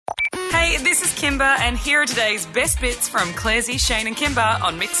Hey, this is Kymba, and here are today's best bits from Clairsy, Shane and Kymba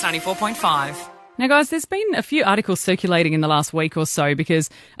on Mix 94.5. Now, guys, there's been a few articles circulating in the last week or so because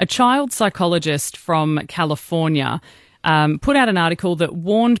a child psychologist from California put out an article that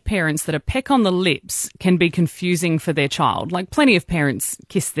warned parents that a peck on the lips can be confusing for their child. Like, plenty of parents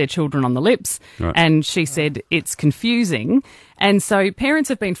kiss their children on the lips, right. And she said it's confusing. And so parents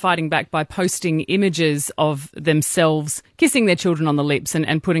have been fighting back by posting images of themselves kissing their children on the lips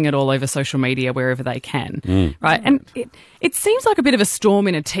and putting it all over social media wherever they can, right? And it seems like a bit of a storm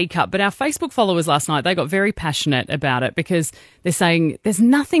in a teacup, but our Facebook followers last night, they got very passionate about it because they're saying there's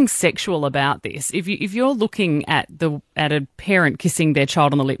nothing sexual about this. If you're looking at a parent kissing their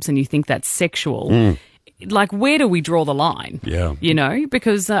child on the lips and you think that's sexual, like, where do we draw the line? Yeah. You know,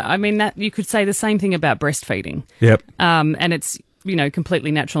 because, that you could say the same thing about breastfeeding. Yep. And it's,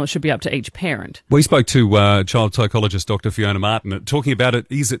 completely natural. It should be up to each parent. We spoke to child psychologist Dr. Fiona Martin talking about it.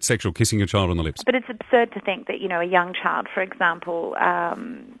 Is it sexual, kissing your child on the lips? But it's absurd to think that, a young child, for example, a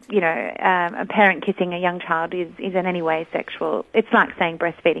parent kissing a young child is in any way sexual. It's like saying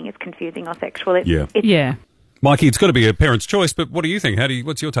breastfeeding is confusing or sexual. Yeah. Mikey, it's got to be a parent's choice, but what do you think?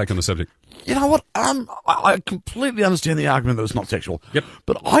 What's your take on the subject? You know what? I completely understand the argument that it's not sexual. Yep.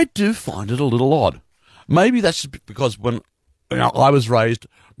 But I do find it a little odd. Maybe that's just because when I was raised,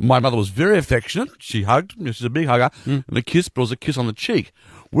 my mother was very affectionate. She hugged me. She's a big hugger. And the kiss was a kiss on the cheek.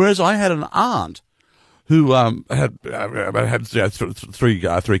 Whereas I had an aunt who had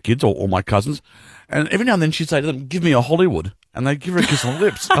three kids, or my cousins, and every now and then she'd say to them, "Give me a Hollywood." And they'd give her a kiss on the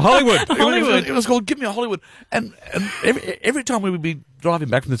lips. A Hollywood. It was called "Give Me a Hollywood." And every time we would be driving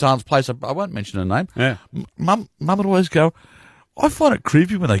back from this aunt's place, I won't mention her name, Mum would always go, "I find it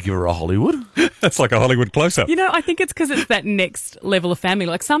creepy when they give her a Hollywood." That's like a Hollywood close-up. I think it's because it's that next level of family.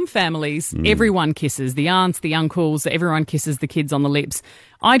 Like, some families, everyone kisses. The aunts, the uncles, everyone kisses the kids on the lips.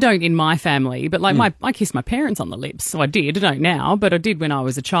 I don't in my family, but I kiss my parents on the lips. So I don't now, but I did when I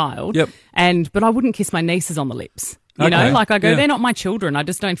was a child. Yep. But I wouldn't kiss my nieces on the lips. You know, like I go, they're not my children. I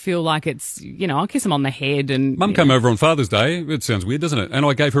just don't feel like it's, I'll kiss them on the head. And Mum came over on Father's Day. It sounds weird, doesn't it? And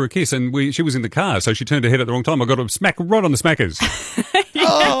I gave her a kiss, and she was in the car, so she turned her head at the wrong time. I got a smack right on the smackers.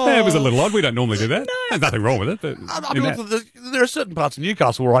 Yeah, it was a little odd. We don't normally do that. No. There's nothing wrong with it. But there are certain parts of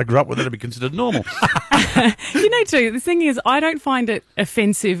Newcastle where I grew up where that would be considered normal. Too, the thing is, I don't find it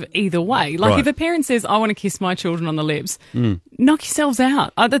offensive either way. Like, if a parent says, "I want to kiss my children on the lips," knock yourselves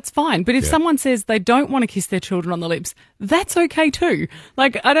out. That's fine. But if someone says they don't want to kiss their children on the lips, that's okay too.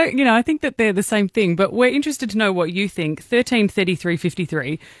 Like, I think that they're the same thing. But we're interested to know what you think.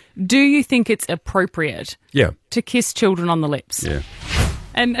 133353. Do you think it's appropriate to kiss children on the lips? Yeah.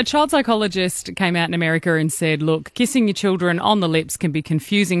 And a child psychologist came out in America and said, look, kissing your children on the lips can be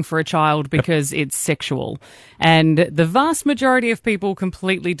confusing for a child because it's sexual. And the vast majority of people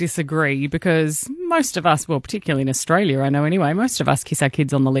completely disagree because most of us, well, particularly in Australia, I know anyway, most of us kiss our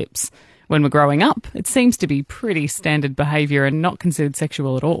kids on the lips when we're growing up. It seems to be pretty standard behaviour and not considered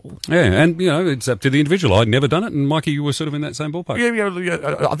sexual at all. Yeah, and, it's up to the individual. I'd never done it, and Mikey, you were sort of in that same ballpark.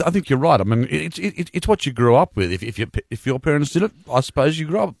 Yeah, I think you're right. I mean, it's what you grew up with. If your parents did it, I suppose you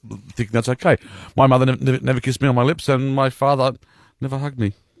grew up thinking that's okay. My mother never kissed me on my lips, and my father never hugged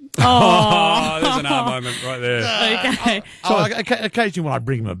me. Oh, there's an aha moment right there. Okay. Occasionally when I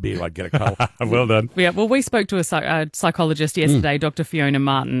bring him a beer, I get a cold. Well done. Yeah, well, we spoke to a psychologist yesterday, Dr. Fiona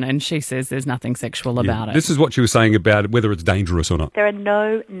Martin, and she says there's nothing sexual about it. This is what she was saying about whether it's dangerous or not. There are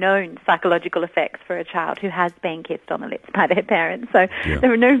no known psychological effects for a child who has been kissed on the lips by their parents. So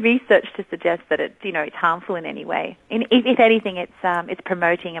there are no research to suggest that it's harmful in any way. If anything, it's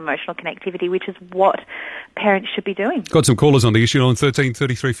promoting emotional connectivity, which is what parents should be doing. Got some callers on the issue on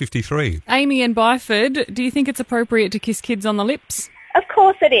 133353. Amy in Byford, do you think it's appropriate to kiss kids on the lips? Of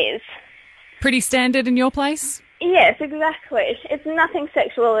course it is. Pretty standard in your place? Yes, exactly. It's nothing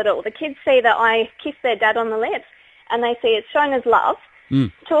sexual at all. The kids see that I kiss their dad on the lips and they see it's shown as love.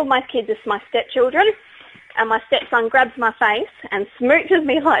 Two of my kids are my stepchildren, and my stepson grabs my face and smooches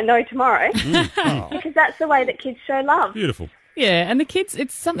me like no tomorrow because that's the way that kids show love. Beautiful. Yeah, and the kids,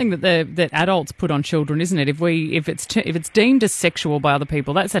 it's something that adults put on children, isn't it? If it's deemed as sexual by other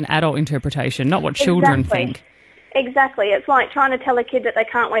people, that's an adult interpretation, not what children think. Exactly. It's like trying to tell a kid that they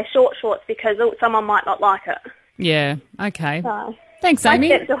can't wear short shorts because someone might not like it. Yeah, okay. Thanks,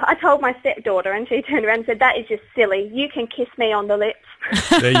 Amy. I told my stepdaughter and she turned around and said, that is just silly. You can kiss me on the lips.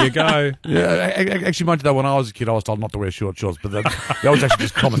 There you go. Yeah, actually, mind you, when I was a kid, I was told not to wear short shorts, but that was actually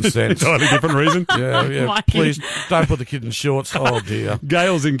just common sense. Entirely different reason. Yeah. Please, don't put the kid in shorts. Oh, dear.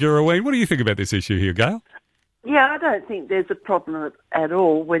 Gail's in Girraween. What do you think about this issue here, Gail? Yeah, I don't think there's a problem at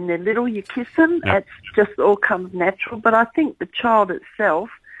all. When they're little, you kiss them. It just all comes natural. But I think the child itself,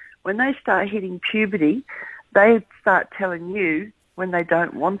 when they start hitting puberty, they start telling you when they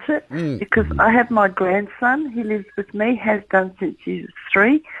don't want it. Because I have my grandson, he lives with me, has done since he was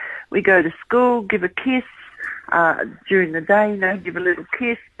 3. We go to school, give a kiss during the day, give a little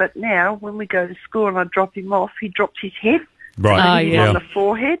kiss. But now, when we go to school and I drop him off, he drops his head. Right. On the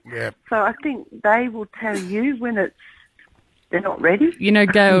forehead. Yeah. So I think they will tell you when they're not ready.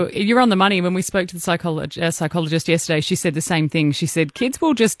 You're on the money. When we spoke to the psychologist yesterday, she said the same thing. She said kids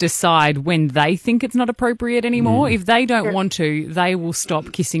will just decide when they think it's not appropriate anymore. If they don't want to, they will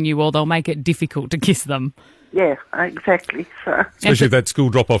stop kissing you or they'll make it difficult to kiss them. Yeah, exactly. So. Especially at that school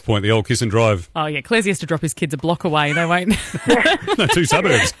drop-off point, the old kiss and drive. Oh, yeah. Clairsy has to drop his kids a block away. They won't. No, 2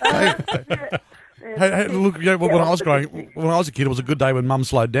 suburbs. Hey, look, when I was a kid, it was a good day when Mum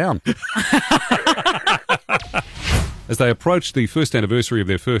slowed down. As they approached the first anniversary of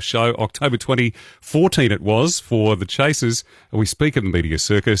their first show, October 2014 it was, for the Chasers, and we speak of the media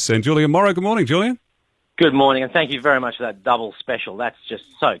circus. And Julian Morrow, good morning, Julian. Good morning, and thank you very much for that double special. That's just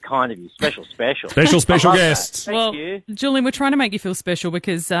so kind of you. Special. Special guests. Thank you. Julian, we're trying to make you feel special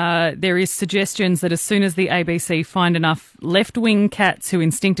because there is suggestions that as soon as the ABC find enough left-wing cats who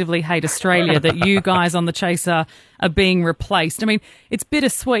instinctively hate Australia, that you guys on The Chaser are being replaced. I mean, it's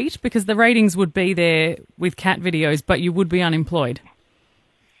bittersweet because the ratings would be there with cat videos, but you would be unemployed.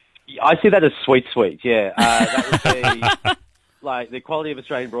 I see that as sweet, yeah. That would be... Like, the quality of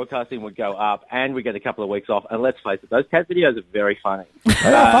Australian broadcasting would go up and we get a couple of weeks off. And let's face it, those cat videos are very funny.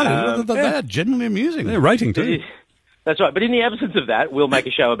 They are funny. They're genuinely amusing. They're rating too. That's right. But in the absence of that, we'll make a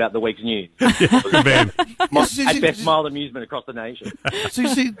show about the week's news. Good man. At best, mild amusement across the nation. So you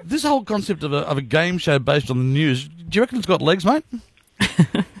see, this whole concept of a game show based on the news, do you reckon it's got legs, mate?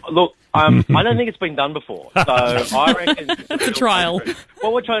 Look, I don't think it's been done before. So I reckon... It's a trial.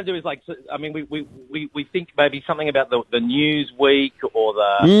 What we're trying to do is, we think maybe something about the news week or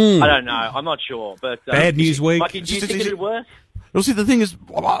the... I don't know. I'm not sure. But Bad news week. Do you think it would work? Well, see, the thing is,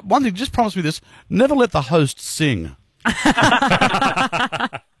 one thing, just promise me this, never let the host sing.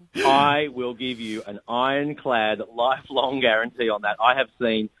 I will give you an ironclad, lifelong guarantee on that. I have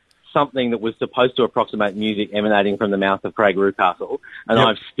seen something that was supposed to approximate music emanating from the mouth of Craig Rucastle, and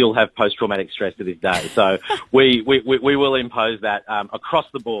I still have post-traumatic stress to this day. So we will impose that across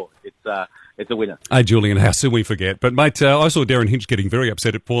the board. It's a winner. Hey, Julian, how soon we forget. But, mate, I saw Darren Hinch getting very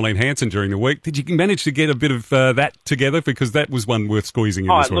upset at Pauline Hanson during the week. Did you manage to get a bit of that together? Because that was one worth squeezing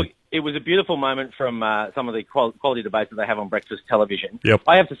in this look, one. It was a beautiful moment from some of the quality debates that they have on breakfast television. Yep.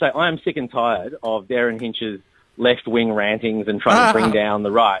 I have to say, I am sick and tired of Darren Hinch's left-wing rantings and trying to bring down the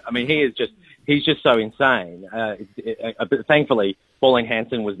right. I mean, he's just so insane. But thankfully, Pauline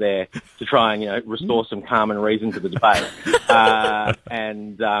Hanson was there to try and, restore some calm and reason to the debate.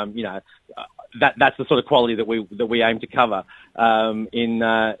 That's the sort of quality that we aim to cover in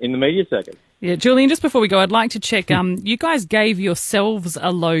the media circuit. Yeah, Julian, just before we go, I'd like to check, you guys gave yourselves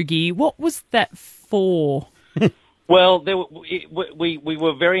a logie. What was that for? Well, we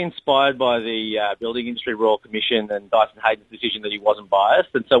were very inspired by the Building Industry Royal Commission and Dyson Hayden's decision that he wasn't biased,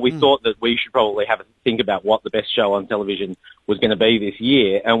 and so we thought that we should probably have a think about what the best show on television was going to be this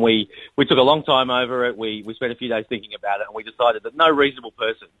year, and we took a long time over it. We spent a few days thinking about it, and we decided that no reasonable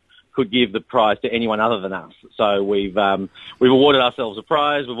person could give the prize to anyone other than us. So we've awarded ourselves a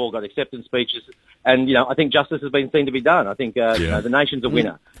prize. We've all got acceptance speeches, and I think justice has been seen to be done. I think the nation's a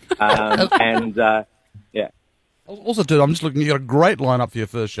winner, Also, dude, I'm just looking. You got a great lineup for your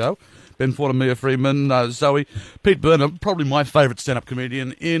first show. Ben Ford and Mia Freeman, Zoe, Pete Burner, probably my favourite stand-up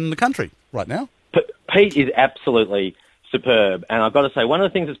comedian in the country right now. Pete is absolutely superb, and I've got to say, one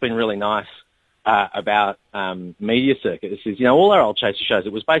of the things that's been really nice about Media Circus is, all our old Chaser shows,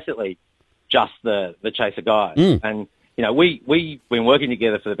 it was basically just the Chaser guys, and we've been working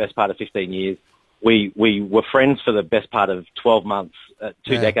together for the best part of 15 years. We were friends for the best part of 12 months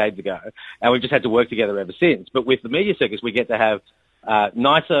 2 decades ago, and we've just had to work together ever since. But with the Media Circus, we get to have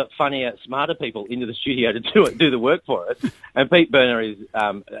nicer, funnier, smarter people into the studio to do the work for us. And Pete Burner is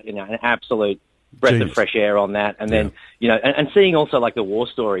an absolute breath of fresh air on that. And then and seeing also like the war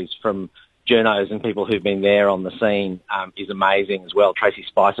stories from journos and people who've been there on the scene is amazing as well. Tracy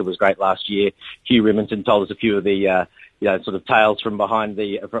Spicer was great last year. Hugh Rimmington told us a few of the sort of tales from behind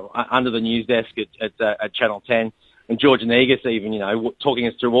from under the news desk at Channel 10, and George Negus even talking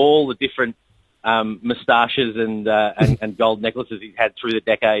us through all the different moustaches and gold necklaces he's had through the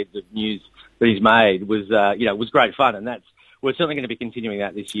decades of news that he's made was great fun, and we're certainly going to be continuing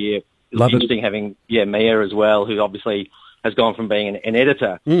that this year. It's interesting having Mia as well, who obviously has gone from being an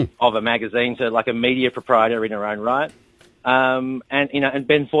editor of a magazine to like a media proprietor in her own right, and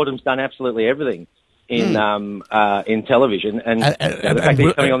Ben Fordham's done absolutely everything in television, and the fact that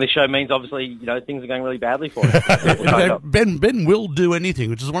he's coming on this show means obviously things are going really badly for him. Ben will do anything,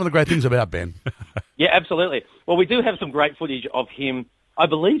 which is one of the great things about Ben. Yeah, absolutely. Well, we do have some great footage of him, I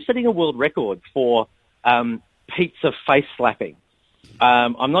believe, setting a world record for pizza face slapping.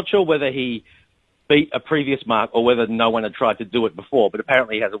 I'm not sure whether he beat a previous mark or whether no one had tried to do it before, but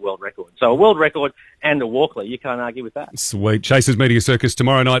apparently he has a world record. So a world record and a Walkley, you can't argue with that. Sweet. Chasers Media Circus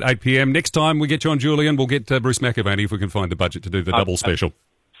tomorrow night, 8 p.m. Next time we get you on, Julian, we'll get Bruce McAvaney if we can find the budget to do the double special.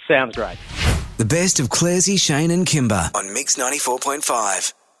 Sounds great. The best of Clairsy, Shane and Kymba on Mix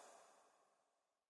 94.5.